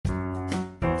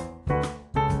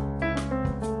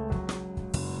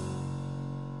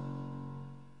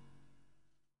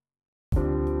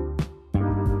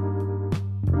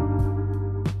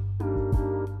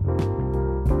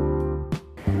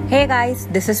Hey guys,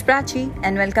 this is Prachi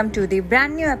and welcome to the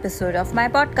brand new episode of my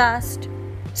podcast.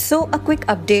 So, a quick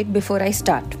update before I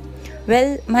start.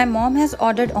 Well, my mom has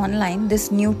ordered online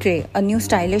this new tray, a new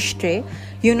stylish tray.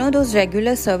 You know those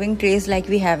regular serving trays like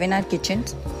we have in our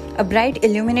kitchens? A bright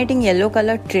illuminating yellow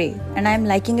color tray, and I am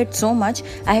liking it so much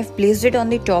I have placed it on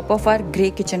the top of our grey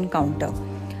kitchen counter.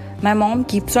 My mom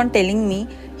keeps on telling me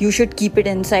you should keep it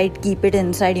inside,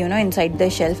 inside the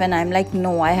shelf, and I'm like,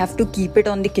 no, I have to keep it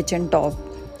on the kitchen top.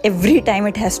 Every time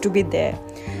it has to be there.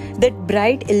 That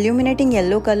bright illuminating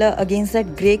yellow color against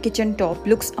that grey kitchen top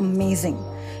looks amazing.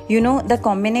 You know, the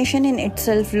combination in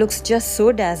itself looks just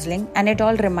so dazzling, and it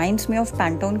all reminds me of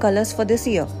Pantone colors for this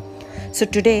year. So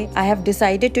today I have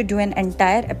decided to do an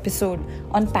entire episode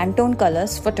on Pantone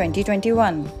colors for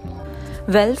 2021.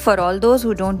 Well, for all those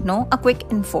who don't know, a quick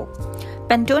info.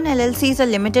 Pantone LLC is a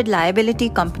limited liability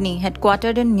company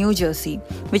headquartered in New Jersey,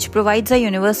 which provides a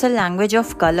universal language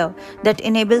of color that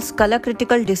enables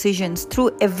color-critical decisions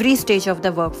through every stage of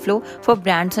the workflow for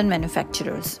brands and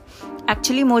manufacturers.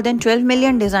 Actually, more than 12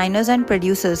 million designers and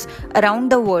producers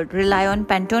around the world rely on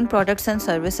Pantone products and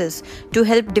services to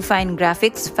help define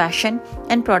graphics, fashion,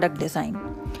 and product design.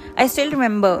 I still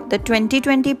remember the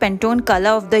 2020 Pantone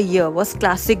color of the year was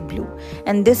classic blue,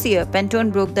 and this year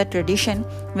Pantone broke the tradition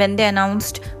when they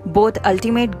announced both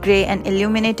ultimate grey and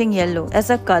illuminating yellow as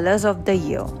the colors of the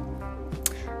year.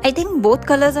 I think both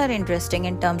colors are interesting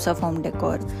in terms of home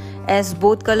decor, as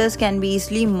both colors can be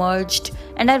easily merged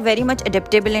and are very much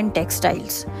adaptable in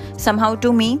textiles. Somehow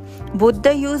to me, both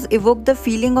the hues evoke the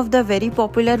feeling of the very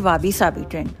popular Wabi Sabi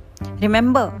trend.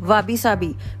 Remember Wabi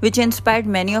Sabi, which inspired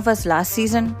many of us last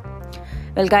season?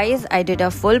 Well guys, I did a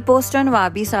full post on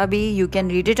Wabi Sabi. You can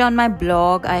read it on my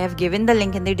blog. I have given the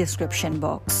link in the description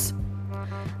box.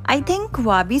 I think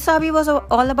Wabi Sabi was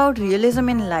all about realism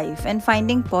in life and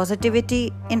finding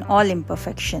positivity in all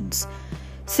imperfections.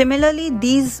 Similarly,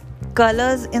 these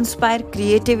colors inspire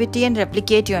creativity and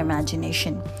replicate your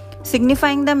imagination,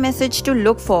 signifying the message to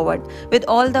look forward with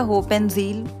all the hope and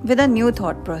zeal with a new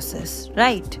thought process,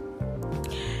 right?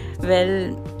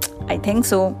 Well, I think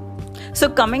so. So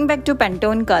coming back to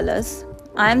Pantone colors,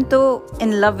 I am so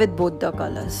in love with both the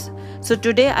colors. So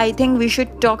today I think we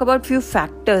should talk about few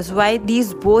factors why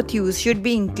these both hues should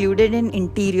be included in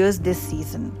interiors this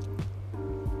season.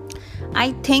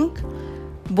 I think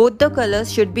both the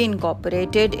colors should be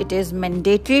incorporated. It is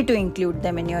mandatory to include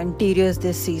them in your interiors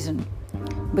this season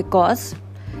because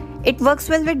it works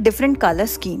well with different color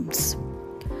schemes.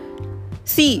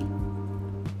 See,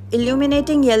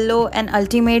 illuminating yellow and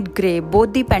ultimate grey,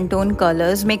 both the Pantone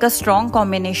colors, make a strong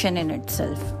combination in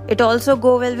itself. It also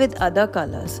goes well with other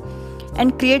colors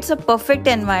and creates a perfect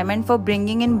environment for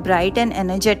bringing in bright and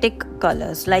energetic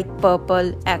colors like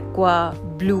purple, aqua,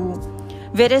 blue,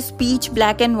 whereas peach,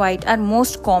 black and white are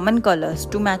most common colors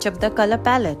to match up the color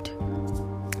palette.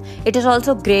 It is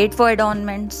also great for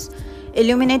adornments.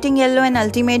 Illuminating yellow and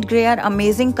ultimate grey are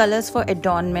amazing colors for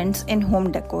adornments in home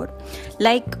decor.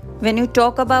 Like when you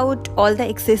talk about all the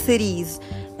accessories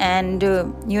and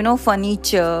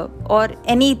furniture or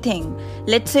anything,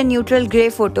 let's say neutral grey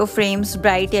photo frames,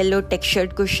 bright yellow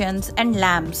textured cushions and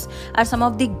lamps are some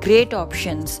of the great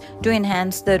options to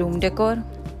enhance the room decor.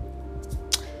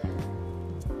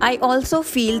 I also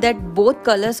feel that both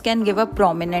colors can give a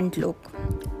prominent look.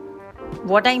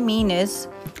 What I mean is,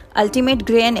 ultimate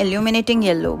grey and illuminating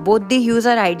yellow, both the hues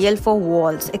are ideal for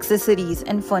walls, accessories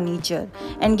and furniture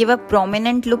and give a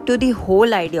prominent look to the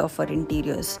whole idea of our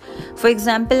interiors. For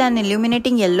example, an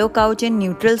illuminating yellow couch in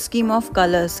neutral scheme of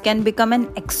colors can become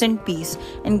an accent piece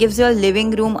and gives your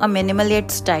living room a minimal yet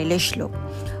stylish look.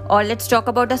 Or let's talk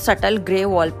about a subtle grey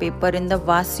wallpaper in the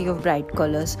vast sea of bright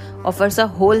colors, offers a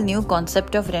whole new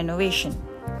concept of renovation.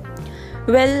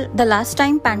 Well, the last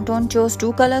time Pantone chose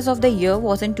two colors of the year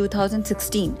was in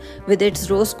 2016 with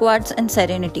its rose quartz and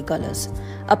serenity colors,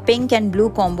 a pink and blue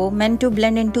combo meant to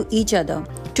blend into each other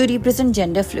to represent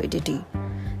gender fluidity.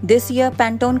 This year,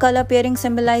 Pantone color pairing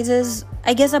symbolizes,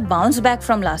 I guess, a bounce back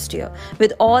from last year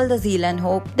with all the zeal and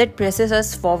hope that presses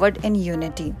us forward in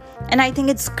unity. And I think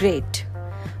it's great.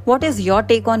 What is your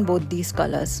take on both these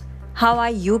colors? How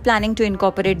are you planning to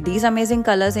incorporate these amazing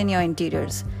colors in your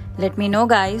interiors? Let me know,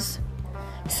 guys.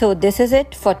 So this is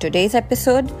it for today's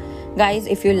episode. Guys,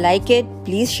 if you like it,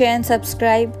 please share and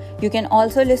subscribe. You can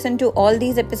also listen to all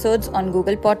these episodes on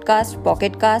Google Podcasts,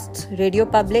 Pocket Casts, Radio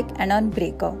Public and on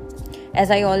Breaker.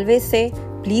 As I always say,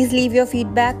 please leave your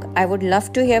feedback. I would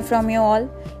love to hear from you all.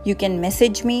 You can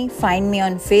message me, find me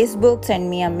on Facebook, send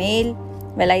me a mail.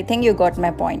 Well, I think you got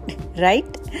my point, right?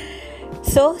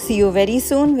 So, see you very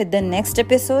soon with the next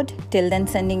episode. Till then,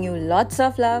 sending you lots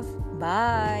of love.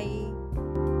 Bye.